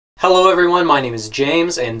Hello everyone, my name is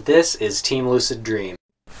James, and this is Team Lucid Dream.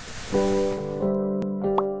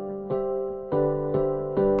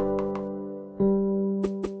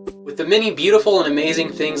 With the many beautiful and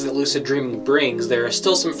amazing things that lucid dreaming brings, there are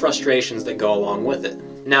still some frustrations that go along with it.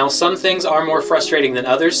 Now, some things are more frustrating than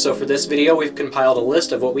others, so for this video we've compiled a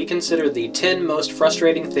list of what we consider the 10 most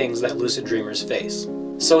frustrating things that lucid dreamers face.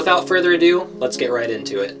 So without further ado, let's get right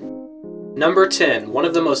into it. Number 10. One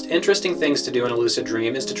of the most interesting things to do in a lucid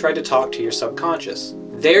dream is to try to talk to your subconscious.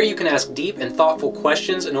 There you can ask deep and thoughtful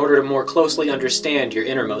questions in order to more closely understand your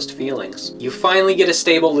innermost feelings. You finally get a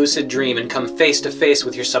stable lucid dream and come face to face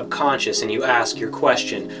with your subconscious, and you ask your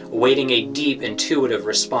question, awaiting a deep, intuitive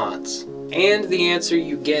response. And the answer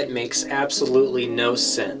you get makes absolutely no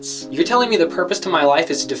sense. You're telling me the purpose to my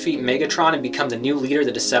life is to defeat Megatron and become the new leader of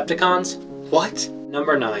the Decepticons? What?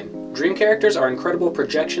 Number 9. Dream characters are incredible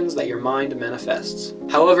projections that your mind manifests.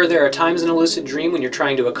 However, there are times in a lucid dream when you're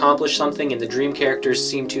trying to accomplish something and the dream characters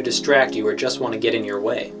seem to distract you or just want to get in your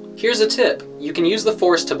way. Here's a tip. You can use the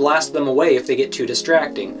Force to blast them away if they get too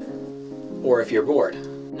distracting, or if you're bored.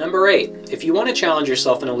 Number 8. If you want to challenge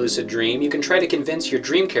yourself in a lucid dream, you can try to convince your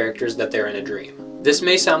dream characters that they're in a dream. This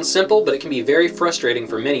may sound simple, but it can be very frustrating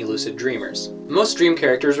for many lucid dreamers. Most dream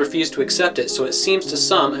characters refuse to accept it, so it seems to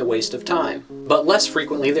some a waste of time. But less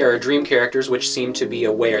frequently, there are dream characters which seem to be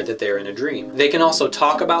aware that they're in a dream. They can also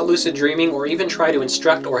talk about lucid dreaming or even try to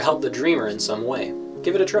instruct or help the dreamer in some way.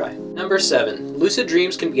 Give it a try. Number 7. Lucid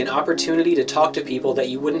dreams can be an opportunity to talk to people that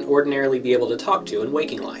you wouldn't ordinarily be able to talk to in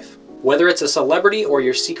waking life. Whether it's a celebrity or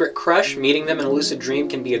your secret crush, meeting them in a lucid dream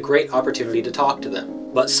can be a great opportunity to talk to them.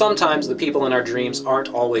 But sometimes the people in our dreams aren't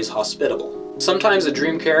always hospitable. Sometimes a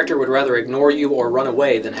dream character would rather ignore you or run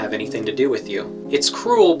away than have anything to do with you. It's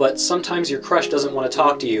cruel, but sometimes your crush doesn't want to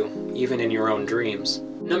talk to you, even in your own dreams.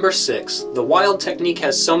 Number 6. The wild technique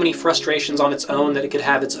has so many frustrations on its own that it could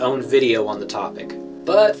have its own video on the topic.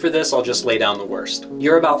 But for this, I'll just lay down the worst.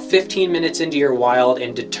 You're about 15 minutes into your wild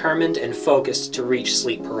and determined and focused to reach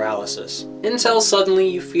sleep paralysis. Until suddenly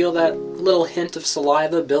you feel that little hint of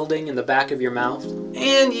saliva building in the back of your mouth.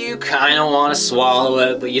 And you kind of want to swallow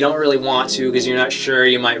it, but you don't really want to because you're not sure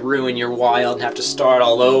you might ruin your wild and have to start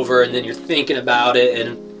all over, and then you're thinking about it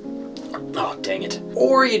and oh, dang it.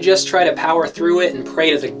 Or you just try to power through it and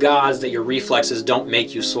pray to the gods that your reflexes don't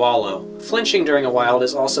make you swallow. Flinching during a wild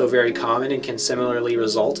is also very common and can similarly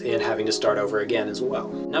result in having to start over again as well.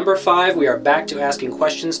 Number 5, we are back to asking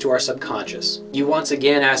questions to our subconscious. You once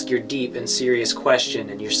again ask your deep and serious question,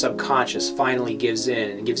 and your subconscious finally gives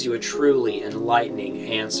in and gives you a truly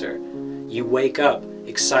enlightening answer. You wake up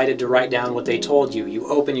excited to write down what they told you. You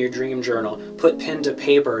open your dream journal, put pen to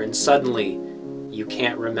paper, and suddenly you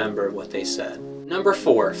can't remember what they said. Number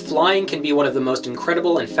 4. Flying can be one of the most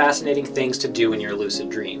incredible and fascinating things to do in your lucid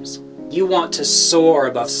dreams. You want to soar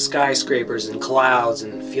above skyscrapers and clouds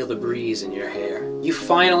and feel the breeze in your hair. You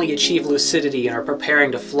finally achieve lucidity and are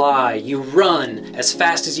preparing to fly. You run as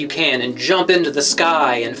fast as you can and jump into the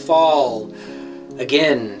sky and fall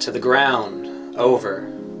again to the ground, over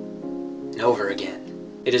and over again.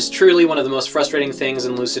 It is truly one of the most frustrating things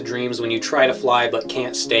in lucid dreams when you try to fly but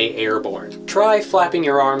can't stay airborne. Try flapping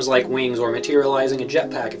your arms like wings or materializing a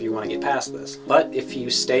jetpack if you want to get past this. But if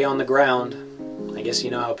you stay on the ground, I guess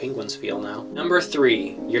you know how penguins feel now. Number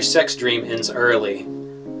 3. Your sex dream ends early.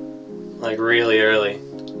 Like really early.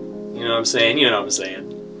 You know what I'm saying? You know what I'm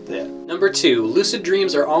saying. Yeah. Number 2. Lucid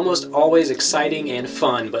dreams are almost always exciting and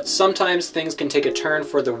fun, but sometimes things can take a turn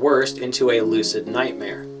for the worst into a lucid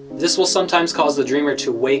nightmare. This will sometimes cause the dreamer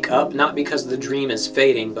to wake up, not because the dream is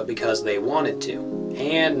fading, but because they wanted to.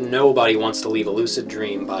 And nobody wants to leave a lucid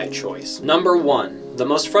dream by choice. Number 1. The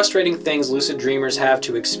most frustrating things lucid dreamers have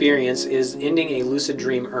to experience is ending a lucid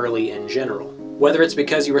dream early in general. Whether it's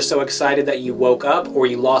because you were so excited that you woke up, or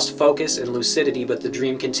you lost focus and lucidity but the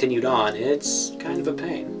dream continued on, it's kind of a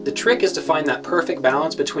pain. The trick is to find that perfect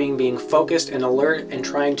balance between being focused and alert and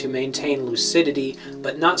trying to maintain lucidity,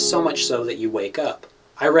 but not so much so that you wake up.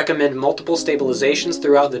 I recommend multiple stabilizations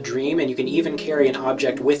throughout the dream, and you can even carry an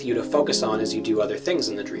object with you to focus on as you do other things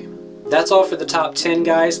in the dream. That's all for the top 10,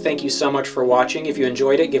 guys. Thank you so much for watching. If you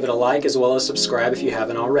enjoyed it, give it a like as well as subscribe if you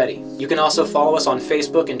haven't already. You can also follow us on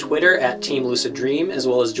Facebook and Twitter at Team Lucid Dream, as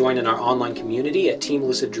well as join in our online community at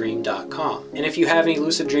teamluciddream.com. And if you have any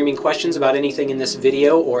lucid dreaming questions about anything in this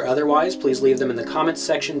video or otherwise, please leave them in the comments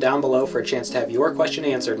section down below for a chance to have your question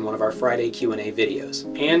answered in one of our Friday Q&A videos.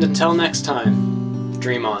 And until next time,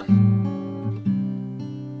 dream on.